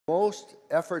Most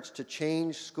efforts to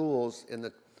change schools in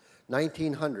the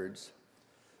 1900s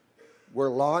were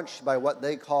launched by what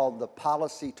they called the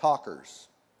policy talkers.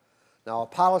 Now, a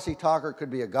policy talker could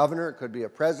be a governor, it could be a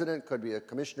president, could be a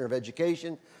commissioner of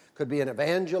education, could be an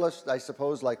evangelist, I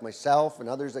suppose, like myself and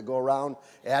others that go around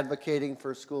advocating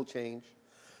for school change.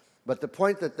 But the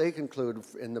point that they conclude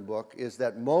in the book is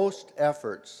that most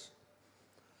efforts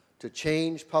to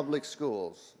change public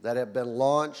schools that have been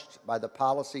launched by the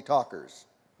policy talkers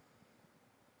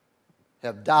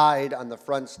have died on the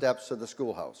front steps of the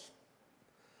schoolhouse.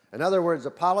 In other words,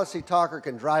 a policy talker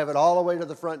can drive it all the way to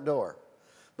the front door.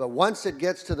 But once it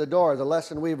gets to the door, the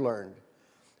lesson we've learned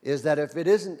is that if it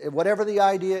isn't, whatever the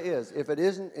idea is, if it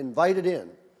isn't invited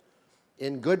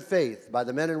in good faith by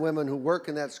the men and women who work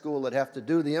in that school that have to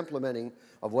do the implementing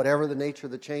of whatever the nature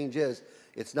of the change is,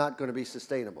 it's not going to be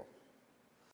sustainable.